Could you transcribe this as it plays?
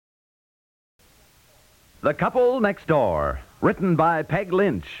The Couple Next Door, written by Peg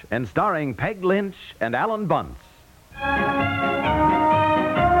Lynch and starring Peg Lynch and Alan Bunce.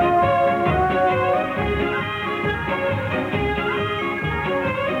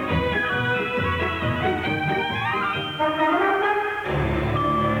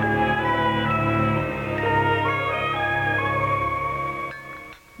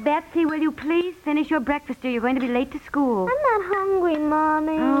 Betsy, will you please finish your breakfast or you're going to be late to school? I'm not hungry,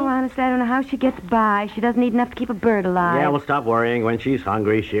 Mommy. Oh, honestly, I don't know how she gets by. She doesn't eat enough to keep a bird alive. Yeah, well, stop worrying. When she's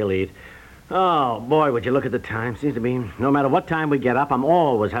hungry, she'll eat. Oh, boy, would you look at the time. Seems to be no matter what time we get up, I'm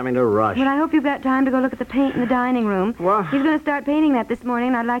always having to rush. Well, I hope you've got time to go look at the paint in the dining room. What? He's going to start painting that this morning,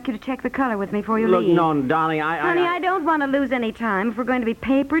 and I'd like you to check the color with me before you Look, leave. no, darling, Honey, I don't want to lose any time if we're going to be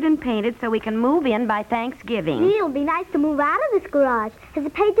papered and painted so we can move in by Thanksgiving. It'll be nice to move out of this garage. Has the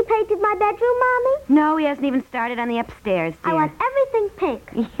painter painted my bedroom, Mommy? No, he hasn't even started on the upstairs, dear. I want everything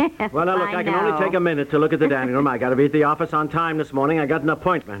pink. Yes, Well, now, look, I can only take a minute to look at the dining room. I got to be at the office on time this morning. I got an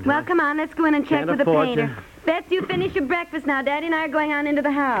appointment. Well, come on, let's go in and check Can't with the afford painter. to. Betsy, you finish your breakfast now. Daddy and I are going on into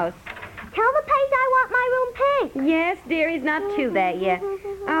the house. Tell the painter I want my room pink. Yes, dear, he's not to that yet.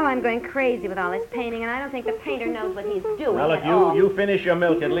 Oh, I'm going crazy with all this painting, and I don't think the painter knows what he's doing Well, at all. you finish your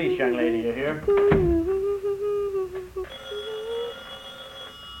milk at least, young lady, you hear?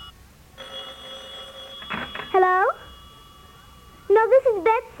 Hello? No, this is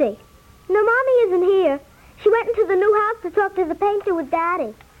Betsy. No, Mommy isn't here. She went into the new house to talk to the painter with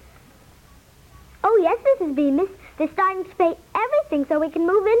Daddy. Oh, yes, Mrs. Bemis. They're starting to paint everything so we can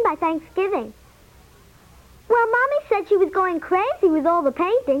move in by Thanksgiving. Well, Mommy said she was going crazy with all the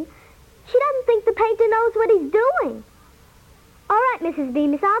painting. She doesn't think the painter knows what he's doing. All right, Mrs.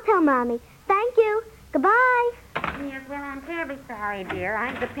 Bemis, I'll tell Mommy. Thank you. Goodbye. Yes, well, I'm terribly sorry,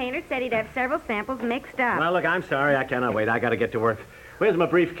 dear. The painter said he'd have several samples mixed up. Well, look, I'm sorry. I cannot wait. I got to get to work. Where's my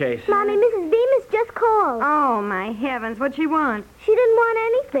briefcase? Mommy, Mrs. Bemis just called. Oh, my heavens, what'd she want? She didn't want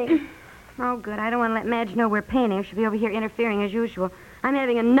anything. Oh, good. I don't want to let Madge know we're painting. She'll be over here interfering as usual. I'm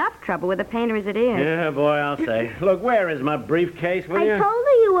having enough trouble with the painter as it is. Yeah, boy, I'll say. Look, where is my briefcase, will you? I told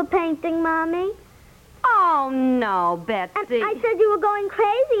her you were painting, Mommy. Oh, no, Betsy. And I said you were going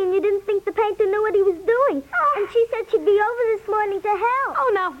crazy and you didn't think the painter knew what he was doing. And she said she'd be over this morning to help.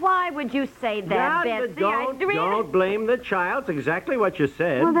 Oh, now, why would you say that, Yeah, Betsy? but don't blame the child. It's exactly what you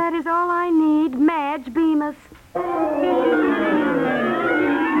said. Well, that is all I need. Madge Bemis.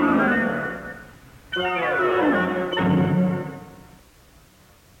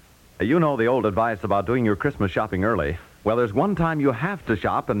 You know the old advice about doing your Christmas shopping early. Well, there's one time you have to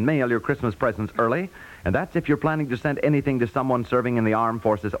shop and mail your Christmas presents early, and that's if you're planning to send anything to someone serving in the armed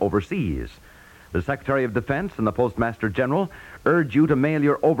forces overseas. The Secretary of Defense and the Postmaster General urge you to mail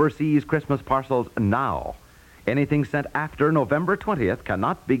your overseas Christmas parcels now. Anything sent after November 20th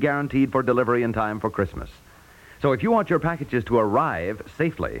cannot be guaranteed for delivery in time for Christmas. So if you want your packages to arrive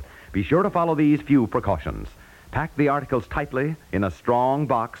safely, be sure to follow these few precautions. Pack the articles tightly in a strong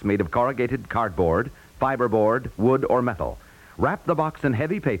box made of corrugated cardboard, fiberboard, wood, or metal. Wrap the box in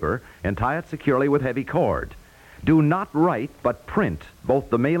heavy paper and tie it securely with heavy cord. Do not write, but print both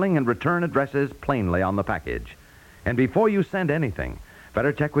the mailing and return addresses plainly on the package. And before you send anything,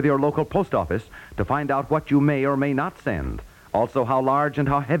 better check with your local post office to find out what you may or may not send. Also, how large and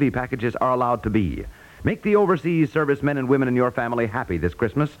how heavy packages are allowed to be. Make the overseas servicemen and women in your family happy this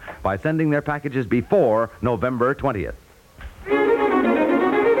Christmas by sending their packages before November 20th.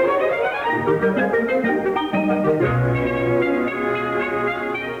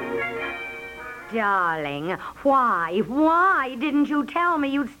 Darling, why didn't you tell me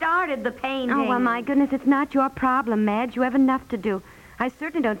you'd started the painting? Oh, well, my goodness, it's not your problem, Madge. You have enough to do. I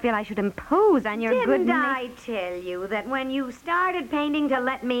certainly don't feel I should impose on your good Didn't I tell you that when you started painting to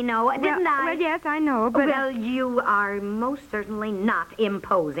let me know? Didn't I? Well, yes, I know, but... Well, you are most certainly not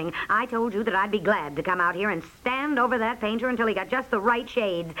imposing. I told you that I'd be glad to come out here and stand over that painter until he got just the right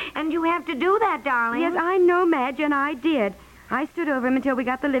shades. And you have to do that, darling. Yes, I know, Madge, and I did. I stood over him until we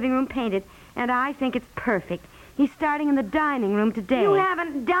got the living room painted, and I think it's perfect. He's starting in the dining room today. You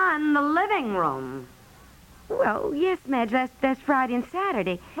haven't done the living room. Well, yes, Madge, that's Friday and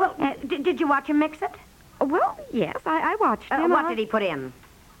Saturday. Well, did you watch him mix it? Well, yes, I watched him. What did he put in?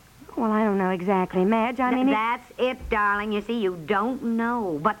 Well, I don't know exactly, Madge. I mean, That's it, darling. You see, you don't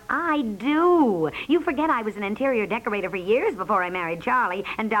know, but I do. You forget I was an interior decorator for years before I married Charlie.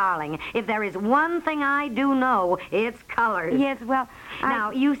 And, darling, if there is one thing I do know, it's colors. Yes, well,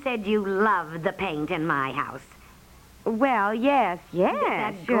 Now, you said you loved the paint in my house. Well, yes,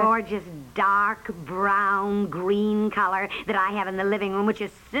 That sure. gorgeous dark brown green color that I have in the living room, which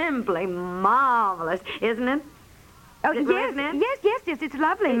is simply marvelous, isn't it? Oh, Isn't it? yes, it's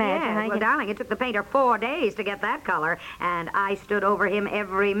lovely, Madge. Yes. Well, darling, it took the painter 4 days to get that color, and I stood over him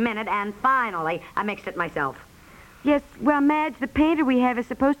every minute, and finally, I mixed it myself. Yes, well, Madge, the painter we have is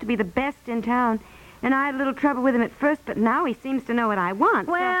supposed to be the best in town, and I had a little trouble with him at first, but now he seems to know what I want.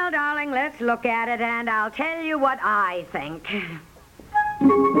 Well, darling, let's look at it, and I'll tell you what I think.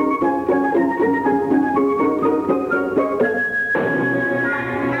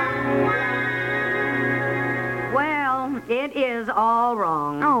 Well, it is all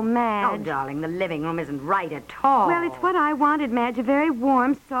wrong. Oh, Oh, Madge. darling, the living room isn't right at all. Well, it's what I wanted, Madge, a very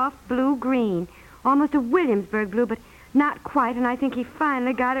warm, soft blue-green. Almost a Williamsburg blue, but not quite, and I think he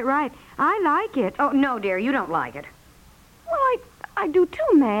finally got it right. I like it. Oh, no, dear, you don't like it. Well, I do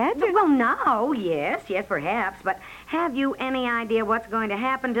too, Madge. Well, no, yes, perhaps, but have you any idea what's going to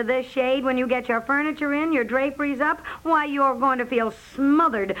happen to this shade when you get your furniture in, your draperies up? Why, you're going to feel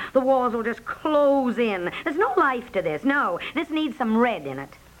smothered. The walls will just close in. There's no life to this. No, this needs some red in it.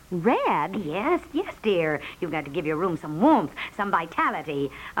 Red? Yes, dear. You've got to give your room some warmth, some vitality.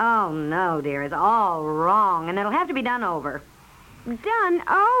 Oh, no, dear, it's all wrong, and it'll have to be done over. Done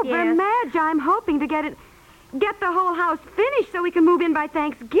over, Yes. Madge. I'm hoping to get the whole house finished so we can move in by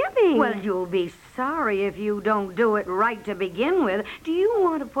Thanksgiving. Well, you'll be sorry if you don't do it right to begin with. Do you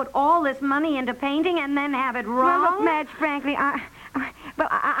want to put all this money into painting and then have it wrong? Well, look, Madge, frankly,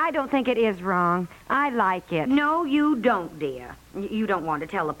 I don't think it is wrong. I like it. No, you don't, dear. You don't want to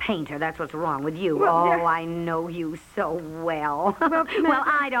tell the painter that's what's wrong with you. Well, oh, I know you so well. Well, well,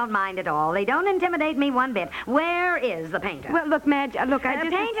 I don't mind at all. They don't intimidate me one bit. Where is the painter? Well, look, Madge, I the just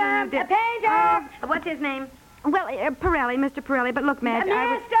painter! assumed The it. painter! What's his name? Well, Pirelli, Mr. Pirelli, but look, Madge,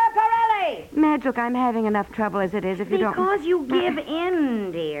 Mr. Pirelli! Madge, look, I'm having enough trouble as it is if you don't... Because you give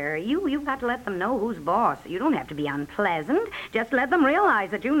in, dear. You've got to let them know who's boss. You don't have to be unpleasant. Just let them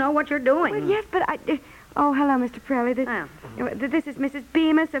realize that you know what you're doing. Well, yes, but oh, hello, Mr. Pirelli. This is Mrs.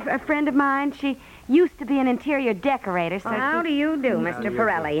 Bemis, a friend of mine. She used to be an interior decorator, so How do you do, Mr.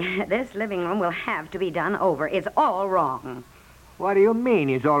 Pirelli? This living room will have to be done over. It's all wrong. What do you mean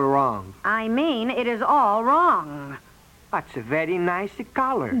it's all wrong? I mean, it is all wrong. That's a very nice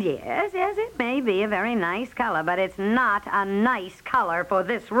color. Yes, it may be a very nice color, but it's not a nice color for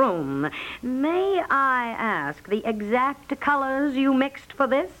this room. May I ask the exact colors you mixed for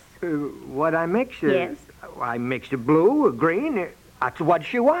this? What I mix? Yes. I mixed blue, green. That's what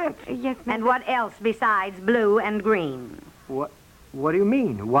she wants. yes, ma'am. And what else besides blue and green? What do you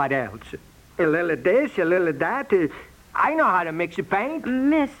mean? What else? A little this, a little that. I know how to mix a paint.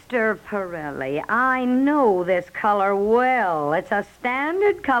 Mr. Pirelli, I know this color well. It's a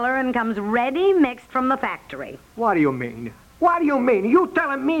standard color and comes ready mixed from the factory. What do you mean? What do you mean? You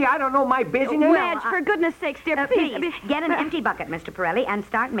telling me I don't know my business? Madge, for goodness sakes, dear, Please, get an empty bucket, Mr. Pirelli, and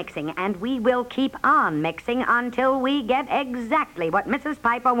start mixing, and we will keep on mixing until we get exactly what Mrs.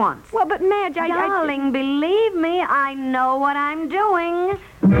 Piper wants. Well, but Madge, Darling, believe me, I know what I'm doing.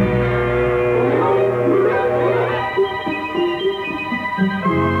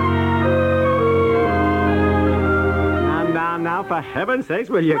 Now, for heaven's sakes,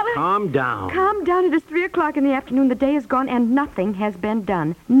 will you calm down? Calm down. It is 3 o'clock in the afternoon. The day is gone, and nothing has been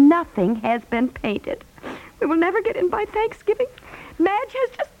done. Nothing has been painted. We will never get in by Thanksgiving. Madge has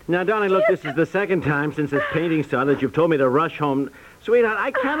just... Now, darling, look, this is the second time since this painting started that you've told me to rush home. Sweetheart, I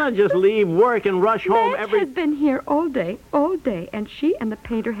cannot just leave work and rush home Madge has been here all day, and she and the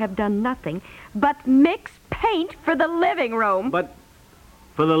painter have done nothing but mix paint for the living room. But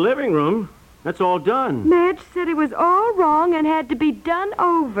for the living room, that's all done. Madge said it was all wrong and had to be done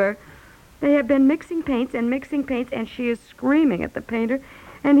over. They have been mixing paints, and she is screaming at the painter,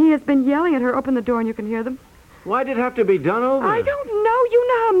 and he has been yelling at her. Open the door and you can hear them. Why'd it have to be done over? I don't know. You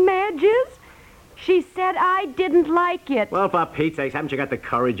know how Madge is. She said I didn't like it. Well, for Pete's sakes, haven't you got the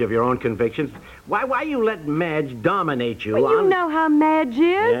courage of your own convictions? Why you let Madge dominate you? Well, you know how Madge is.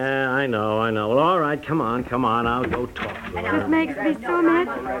 Yeah, I know. Well, all right, come on. I'll go talk to her. This makes me so mad.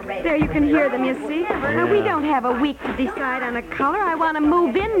 There, you can hear them, you see. Now, we don't have a week to decide on a color. I want to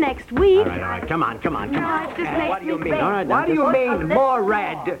move in next week. All right, come on. No, it just makes What do you me mean? All right, What do you mean? More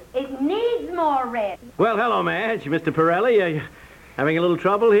red. It needs more red. Well, hello, Madge. Mr. Pirelli, having a little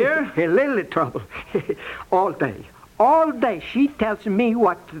trouble here? A little trouble. All day she tells me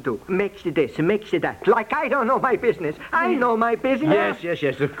what to do. Mix this, mix that. Like I don't know my business. I know my business.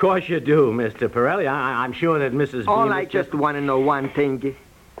 Yes. Of course you do, Mr. Pirelli. I'm sure that Mrs. All Bemis I just want to know one thing.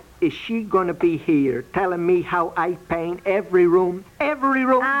 Is she going to be here telling me how I paint every room? Every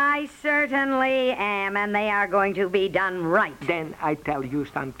room? I certainly am, and they are going to be done right. Then I tell you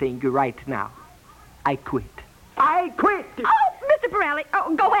something right now. I quit. I quit! Oh, Mr. Pirelli.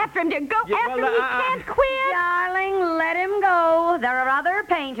 Oh, go after him, dear. Go after him. He can't quit. Darling, let him go. There are other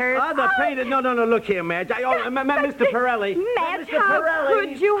painters. Other painters? No, look here, Madge. Mr. Pirelli. Madge, Mr. how Pirelli.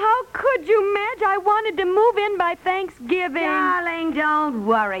 could you? How could you, Madge? I wanted to move in by Thanksgiving. Darling, don't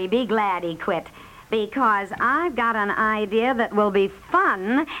worry. Be glad he quit. Because I've got an idea that will be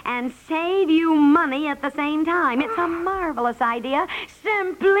fun and save you money at the same time. It's a marvelous idea.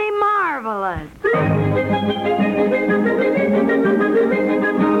 Simply marvelous.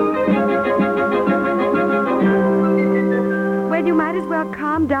 Well, you might as well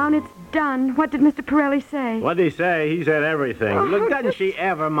calm down. It's done. What did Mr. Pirelli say? What did he say? He said everything. Oh, Look, doesn't she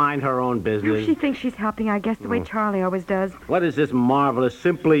ever mind her own business? She thinks she's helping, I guess, the way Charlie always does. What is this marvelous,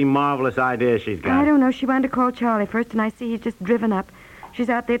 simply marvelous idea she's got? I don't know. She wanted to call Charlie first, and I see he's just driven up. She's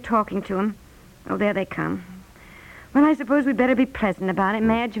out there talking to him. Oh, there they come. Well, I suppose we'd better be pleasant about it.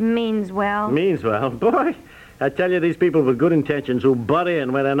 Madge means well. Means well. Boy, I tell you, these people with good intentions who butt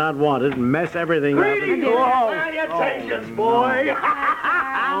in when they're not wanted and mess everything up. Salutations, boy.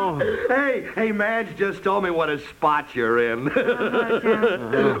 Hey, Madge just told me what a spot you're in.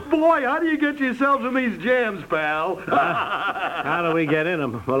 Boy, how do you get yourselves in these jams, pal? How do we get in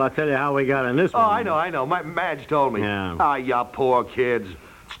them? Well, I'll tell you how we got in this one. Oh, I know. Madge told me. Yeah. Ah, you poor kids.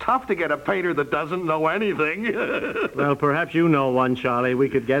 It's tough to get a painter that doesn't know anything. Well, perhaps you know one, Charlie, we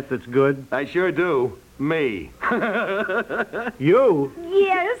could get that's good. I sure do. Me. You?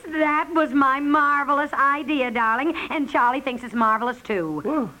 Yes, that was my marvelous idea, darling. And Charlie thinks it's marvelous,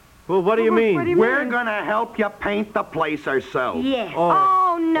 too. Well, what do you mean? What do you We're mean? gonna help you paint the place ourselves. Yes.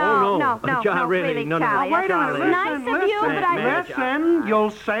 Oh, no, no. really, No, Charlie. Wait a minute. It's nice of you, but I... Listen,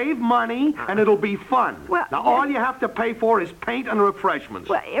 you'll save money, and it'll be fun. Well, now, all you have to pay for is paint and refreshments.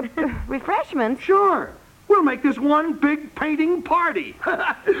 Well, refreshments? Sure. We'll make this one big painting party.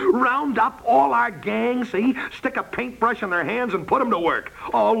 Round up all our gang, see? Stick a paintbrush in their hands and put them to work.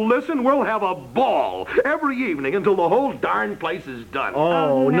 Oh, listen, we'll have a ball every evening until the whole darn place is done.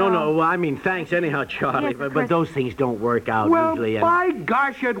 Oh, no. no. Well, I mean, thanks anyhow, Charlie. Yes, of but course. those things don't work out Well, usually. by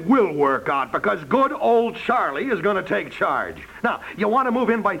gosh, it will work out because good old Charlie is going to take charge. Now, you want to move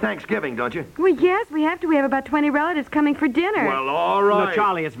in by Thanksgiving, don't you? Well, yes, we have to. We have about 20 relatives coming for dinner. Well, all right. No,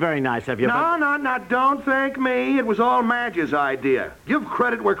 Charlie, it's very nice of you. No, don't thank me. It was all Madge's idea. Give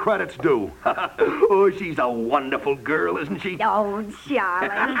credit where credit's due. Oh, she's a wonderful girl, isn't she? Oh, Charlie.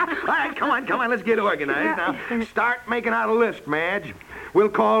 All right, come on, let's get organized now. Start making out a list, Madge. We'll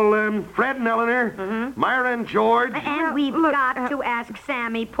call Fred and Eleanor, Myra and George. And we've got to ask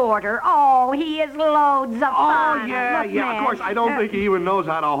Sammy Porter. Oh, he is loads of fun. Oh, yeah. Of Madge, course, I don't think he even knows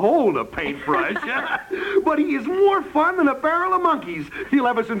how to hold a paintbrush. But he is more fun than a barrel of monkeys. He'll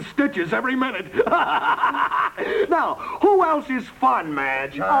have us in stitches every minute. Now, who else is fun,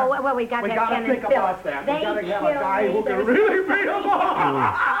 Madge? Huh? Oh, well, we've got We to gotta have think Ken and Phil. about that. We They gotta have a kill guy me. who can There's- really beat them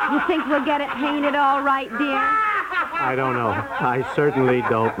all. You think we'll get it painted all right, dear? I don't know. I certainly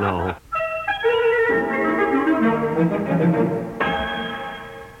don't know.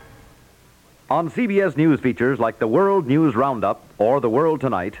 On CBS News features like the World News Roundup or The World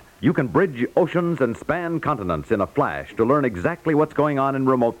Tonight, you can bridge oceans and span continents in a flash to learn exactly what's going on in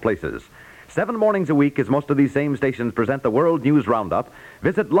remote places. 7 mornings a week, as most of these same stations present the World News Roundup,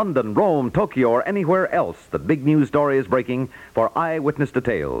 visit London, Rome, Tokyo, or anywhere else the big news story is breaking for eyewitness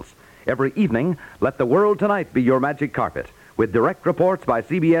details. Every evening, let The World Tonight be your magic carpet. With direct reports by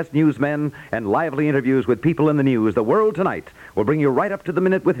CBS newsmen and lively interviews with people in the news, The World Tonight will bring you right up to the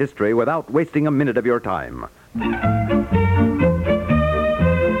minute with history without wasting a minute of your time.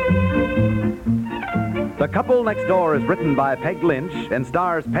 The Couple Next Door is written by Peg Lynch and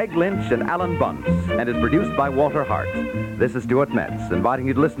stars Peg Lynch and Alan Bunce and is produced by Walter Hart. This is Stuart Metz, inviting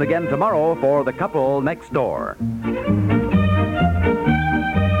you to listen again tomorrow for The Couple Next Door.